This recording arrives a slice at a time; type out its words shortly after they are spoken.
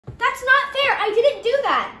swear, I didn't do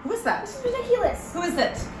that. Who is that? This is ridiculous. Who is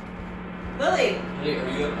it? Lily. Hey, are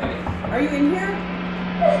you okay? Are you in here?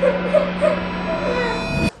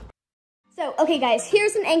 So, okay guys,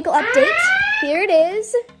 here's an ankle update. Here it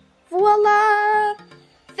is. Voila!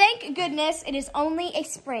 Thank goodness it is only a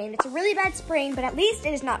sprain. It's a really bad sprain, but at least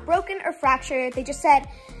it is not broken or fractured. They just said,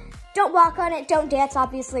 don't walk on it, don't dance,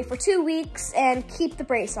 obviously, for 2 weeks, and keep the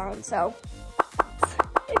brace on, so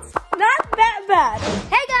it's not that bad.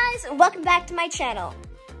 Hey guys, welcome back to my channel.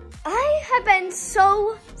 I have been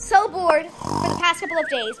so bored for the past couple of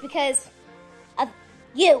days because of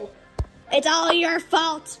you. It's all your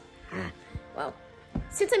fault. Well,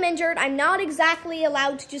 since I'm injured, I'm not exactly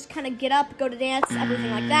allowed to just kind of get up, go to dance,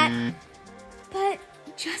 everything like that. But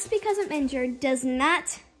just because I'm injured does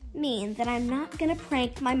not mean that I'm not gonna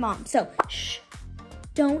prank my mom. So, shh,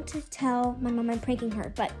 don't tell my mom I'm pranking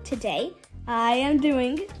her. But today, I am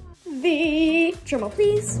doing the, drumroll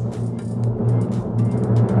please,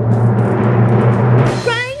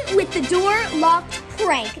 crying with the door locked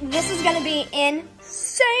prank. This is gonna be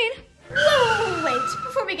insane. Wait,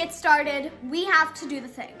 before we get started, we have to do the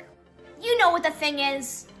thing. You know what the thing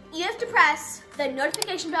is. You have to press the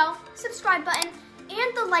notification bell, subscribe button,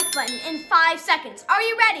 and the like button in 5 seconds. Are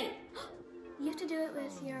you ready? You have to do it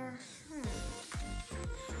with your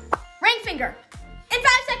ring finger. In 5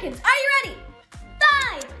 seconds. Are you ready?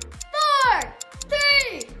 5, 4,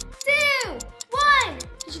 3, 2, 1.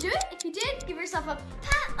 Did you do it? If you did, give yourself a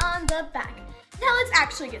pat on the back. Now let's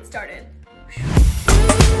actually get started.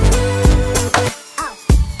 Oh.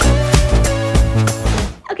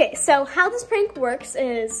 Okay, so how this prank works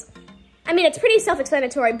is, I mean, it's pretty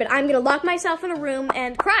self-explanatory, but I'm gonna lock myself in a room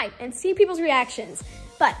and cry and see people's reactions.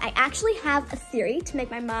 But I actually have a theory to make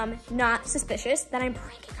my mom not suspicious that I'm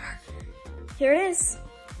pranking her. Here it is.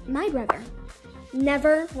 My brother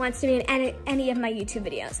never wants to be in any of my YouTube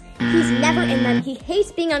videos. He's never in them. He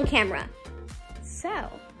hates being on camera. So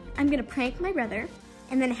I'm gonna prank my brother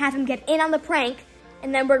and then have him get in on the prank,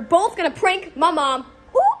 and then we're both gonna prank my mom.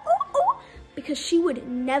 Ooh, ooh, ooh, because she would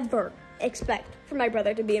never expect for my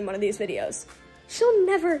brother to be in one of these videos. She'll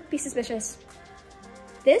never be suspicious.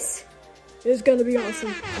 This is gonna be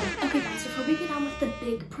awesome. Okay guys, before we get on with the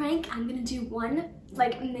big prank, I'm gonna do one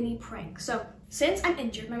mini prank. So since I'm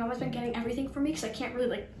injured, my mom has been getting everything for me because I can't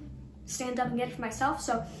really stand up and get it for myself.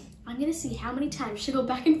 So I'm gonna see how many times she'll go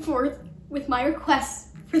back and forth with my requests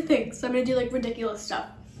for things. So I'm gonna do ridiculous stuff.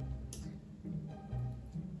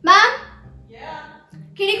 Mom? Yeah?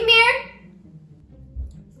 Can you come here?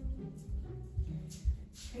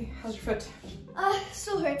 Hey, how's your foot?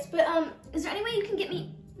 Still hurts, but is there any way you can get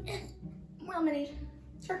me more lemonade?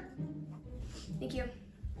 Sure. Thank you.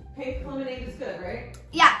 Pink lemonade is good, right?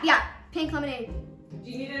 Yeah, pink lemonade. Do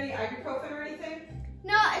you need any ibuprofen or anything?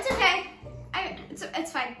 No, it's okay.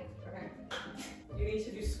 It's fine. Okay. You need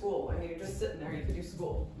to do school. I mean, you're just sitting there. You could do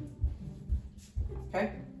school.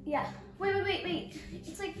 Okay? Yeah. Wait.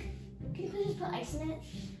 It's can you please just put ice in it?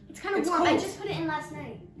 It's kind of warm. Cold. I just put it in last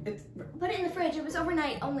night. Put it in the fridge. It was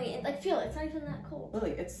overnight only. Feel it. It's not even that cold.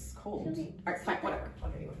 Lily, it's cold. All right, fine, whatever.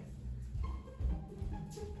 Anyway.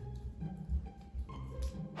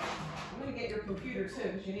 I'm gonna get your computer too,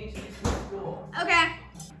 because you need to do some school. Okay.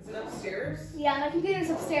 Is it upstairs? Yeah, my computer's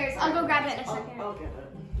upstairs. I'll go grab it in a second. I'll get it.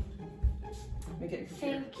 Let me get your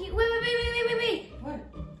computer. Thank you. Wait. What?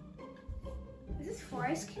 Is this 4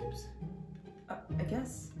 ice cubes? I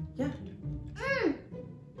guess. Yeah.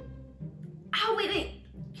 Oh, wait.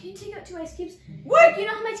 Can you take out 2 ice cubes? What? You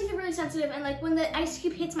know how my teeth are really sensitive, and when the ice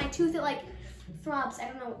cube hits my tooth, it throbs. I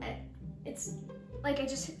don't know. It's I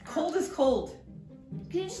just. Cold is cold.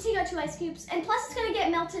 Can you just take out 2 ice cubes? And plus, it's gonna get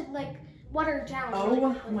melted, watered down.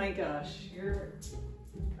 Oh my gosh, you're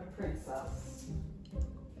a princess.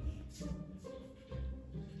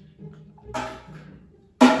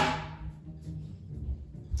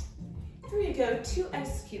 Here you go, 2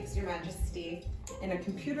 ice cubes, Your Majesty, and a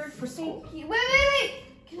computer for school. Thank you. Wait.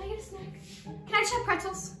 Can I get a snack? Can I just have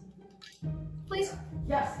pretzels? Please?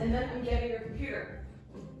 Yes, and then I'm getting your computer.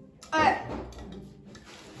 Alright.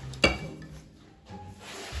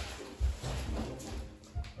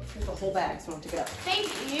 Here's the whole bag, so I don't have to get up. Thank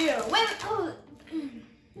you. Wait. Oh.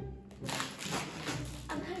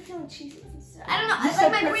 I'm kind of feeling cheesy. I don't know. You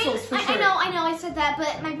said my brain. pretzels for sure. I know. I said that,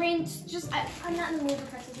 but my brain's just. I'm not in the mood for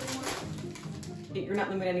pretzels anymore. You're not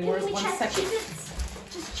in the mood anymore. Can you One check second.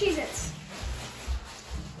 Cheez-Its? Just Cheez-Its.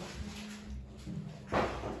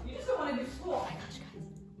 You just don't want to do school. Oh my gosh, guys.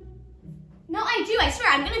 No, I do. I swear.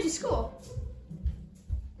 I'm gonna do school.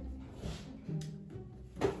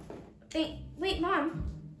 Wait, Mom.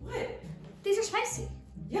 What? These are spicy.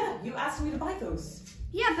 Yeah, you asked me to buy those.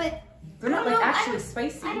 Yeah, but They're not like actually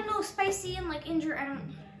spicy. I don't know, spicy and like injured. I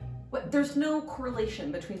don't. What? There's no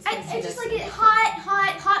correlation between spiciness. I just like it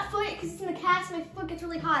hot foot because it's in the cast. My foot gets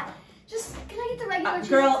really hot. Just can I get the regular cheese?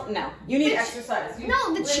 Girl, no. You need exercise. You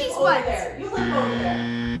no, the cheese over ones. there. You live over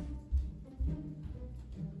there.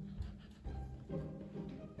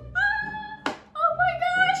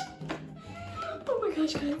 Oh my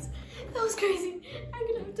gosh, guys. That was crazy. I'm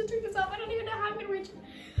gonna have to turn this off. I don't even know how I'm gonna reach it.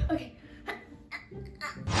 Okay.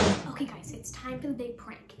 Okay, guys, it's time for the big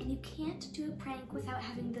prank. And you can't do a prank without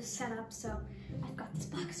having this set up. So I've got this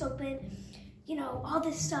box open. You know, all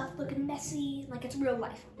this stuff looking messy, like it's real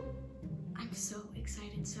life. I'm so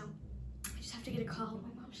excited. So I just have to get a call.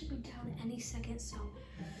 My mom should be down at any second, so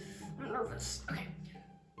I'm nervous. Okay.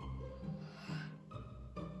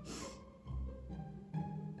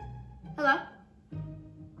 Hello?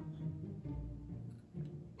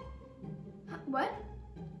 What?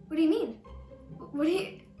 What do you mean? What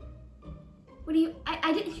do you,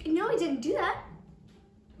 I didn't, no, I didn't do that.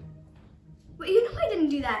 Well, you know I didn't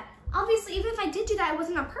do that. Obviously, even if I did do that, it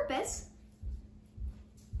wasn't on purpose.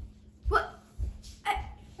 What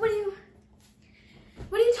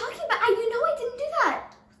are you talking about? You know I didn't do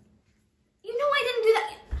that. You know I didn't do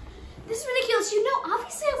that. This is ridiculous. You know,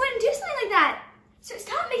 obviously I wouldn't do something like that. So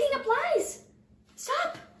stop making up lies.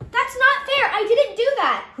 Stop. That's not fair. I didn't do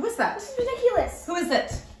that. Who is that? This is ridiculous. Who is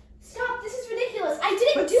it? Stop. This is ridiculous. I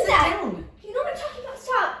didn't do that. Down. You know what I'm talking about.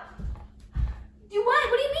 Stop. Do what?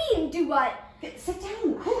 What do you mean? Do what? Sit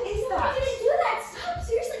down. Who is that? I didn't do that. Stop.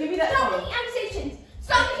 Seriously. Give me that Stop phone. making accusations.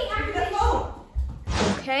 Stop making Give me accusations. that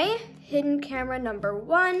phone. Okay. Hidden camera number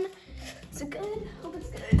 1. Is it good? Hope it's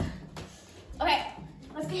good. Okay.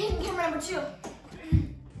 Let's get hidden camera number 2.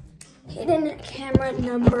 Hidden camera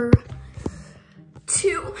number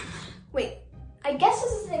 2. Wait. I guess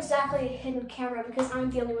this isn't exactly a hidden camera because I'm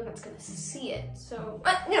the only one that's gonna see it. So,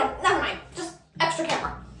 no, never mind. Just extra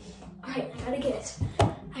camera. All right, I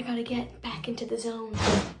gotta get back into the zone.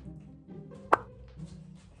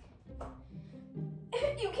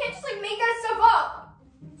 You can't just like make that stuff up.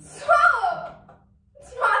 Stop!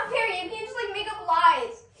 It's not fair. You can't just like make up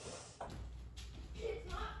lies. It's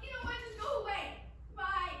not. You know what? Just go away.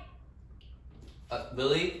 Bye.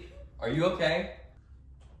 Lily, are you okay?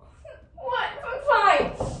 What? I'm fine.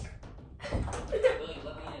 Lily,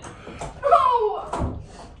 let me in. No.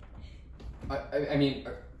 I mean,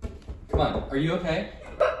 come on, are you okay?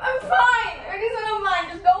 I'm fine. I guess I'm fine.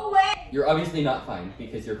 Just go away. You're obviously not fine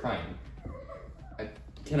because you're crying.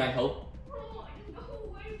 Can I help? No, just go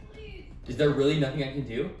away, please. Is there really nothing I can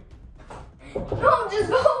do? No, just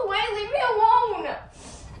go away. Leave me alone.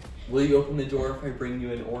 Will you open the door if I bring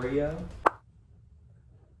you an Oreo?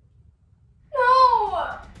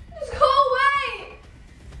 No. Just go away.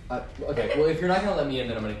 Okay, well if you're not gonna let me in,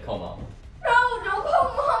 then I'm gonna call Mom. No, don't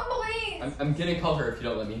call Mom, please. I'm gonna call her if you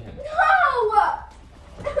don't let me in. No.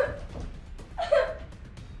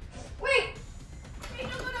 Wait. Wait,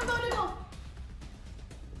 no.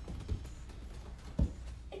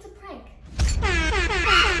 It's a prank. It's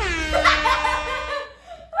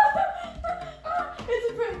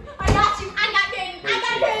a prank. I got you. I got Caden. Wait,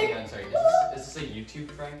 I got hang Caden. on, sorry. Is this a YouTube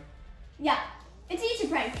prank? Yeah, it's a YouTube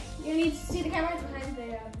prank. You need to see the camera behind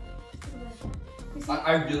the.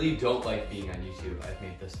 I really don't like being on YouTube. I've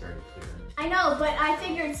made this very clear. I know, but I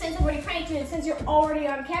figured since I've already pranked you and since you're already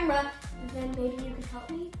on camera, then maybe you could help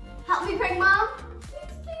me. Help me prank Mom.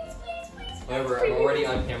 Please. Whatever, I'm already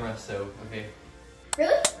on camera, so okay.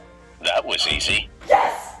 Really? That was easy.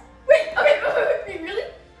 Yes! Wait, okay,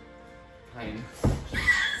 really? Fine.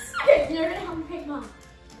 Yes! Okay, you're gonna help me prank Mom.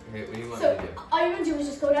 Okay, what do you want So, me to do? all you're gonna do is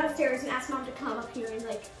just go downstairs and ask Mom to come up here and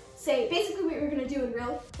like say basically what you're gonna do in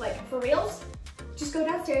real, like for reals. Just go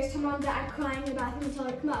downstairs, tell Mom that I'm crying in the bathroom and tell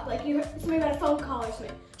her to come up. Like you heard somebody about a phone call or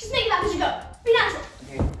something. Just make it up as you go. Be natural.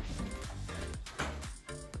 Okay.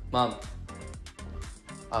 Mom,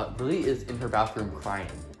 Lily is in her bathroom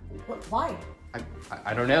crying. Why?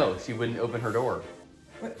 I don't know. She wouldn't open her door.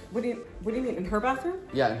 What do you mean? In her bathroom?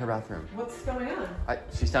 Yeah, in her bathroom. What's going on?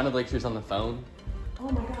 She sounded like she was on the phone.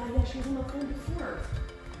 Oh my god, yeah, she was on the phone before.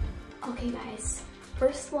 Okay, guys.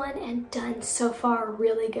 First one and done so far,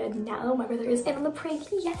 really good. Now my brother is in on the prank,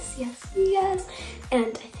 yes.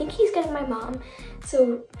 And I think he's getting my mom,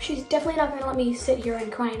 so she's definitely not gonna let me sit here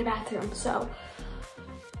and cry in the bathroom, so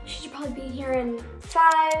she should probably be here in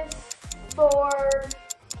 5, 4,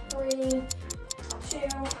 3, 2,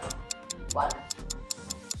 1.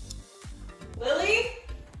 Lily?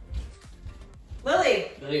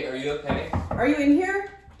 Lily, Lily, are you okay? are you in here?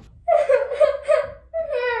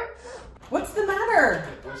 What's the matter?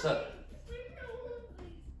 What's up?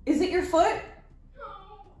 Is it your foot?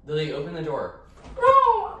 Lily, open the door.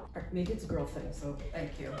 No! Maybe it's a girl thing, so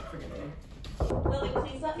thank you. Forgive me. Lily,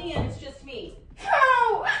 please let me in. It's just me.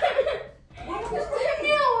 No! Just leave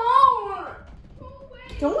me alone!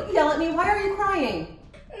 Don't yell at me. Why are you crying?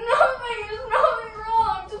 Nothing, there's nothing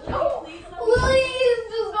wrong. Just go. Please Please,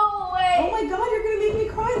 just go away. Oh my God, you're gonna make me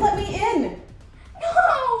cry. Let me in. No!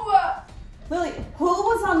 Lily, who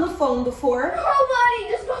was on the phone before? Nobody,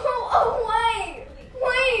 just go away.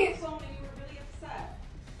 Please. You were really upset.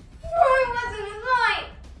 No, I wasn't. It's fine.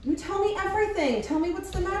 You tell me everything. Tell me what's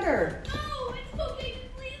the matter. No, it's okay,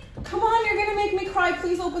 please. Come on, you're gonna make me cry.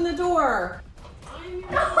 Please open the door.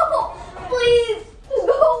 No, please, just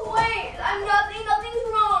go away. I'm nothing's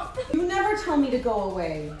wrong. You never tell me to go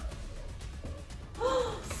away.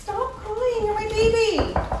 Stop crying. You're my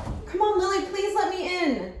baby. Come on, Lily, please let me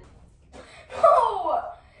in. No,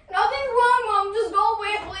 nothing's wrong, Mom. Just go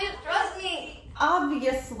away, please. Trust me.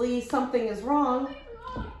 Obviously, something is wrong.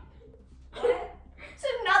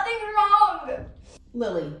 Said nothing's wrong.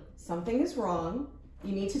 Lily, something is wrong.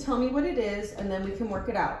 You need to tell me what it is, and then we can work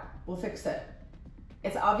it out. We'll fix it.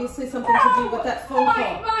 It's obviously something to do with that phone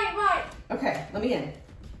call. Fine. Okay, let me in.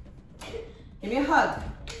 Give me a hug.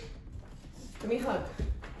 Give me a hug.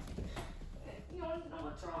 You want to know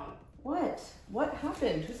what's wrong? What? What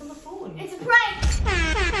happened? Who's on the phone? It's a prank.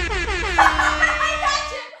 I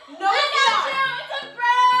got you. No, I got you. It's a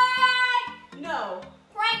prank. No.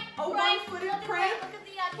 Prank. A prank. one-footed Look at prank? Look at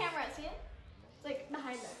the camera. See it? It's like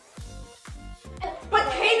behind us. But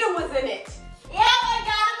Caden was in it. Yeah, I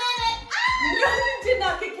got him in it. No, you did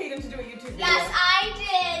not get Caden to do a YouTube video. Yes, I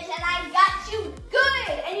did, and I got you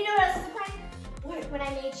good. And you know what else is a prank? What? When I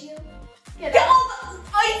made you. Get all the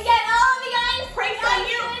ice. Get all the ice. Pranks on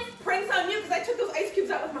you. Pranks on you, because I took those ice cubes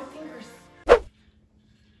out with my fingers.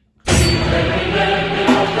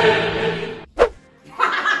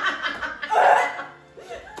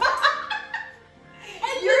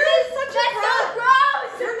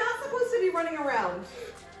 You're not supposed to be running around.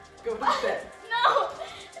 Go to bed. No.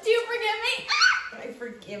 Do you forgive me? I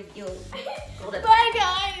forgive you. Bye,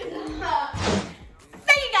 guys.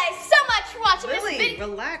 Thank you guys so much for watching this video.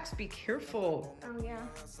 Relax. Be careful. Oh, yeah.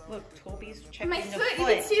 Look, Toby's checking My the foot, foot. you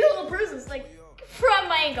can see the little bruises, like, from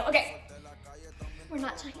my ankle. Okay. We're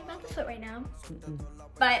not talking about the foot right now.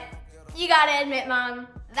 But you gotta admit, Mom,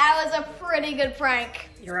 that was a pretty good prank.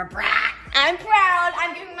 You're a brat. I'm proud.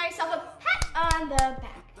 I'm giving myself a pat on the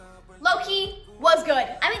back. Low-key was good.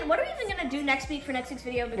 I mean, what are we even gonna do next week for next week's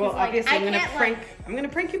video? Because, Well, like, obviously I'm I'm gonna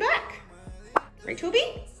prank you back. Right,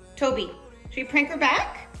 Toby? Toby, should we prank her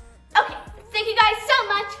back? Okay, thank you guys so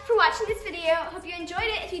much for watching this video. Hope you enjoyed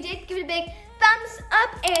it. If you did, give it a big thumbs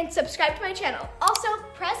up and subscribe to my channel. Also,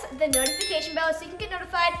 press the notification bell so you can get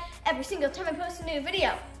notified every single time I post a new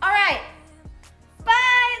video. All right,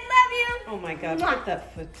 bye, love you. Oh my God, Mwah. put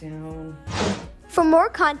that foot down. For more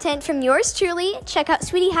content from yours truly, check out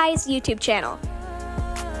Sweety High's YouTube channel.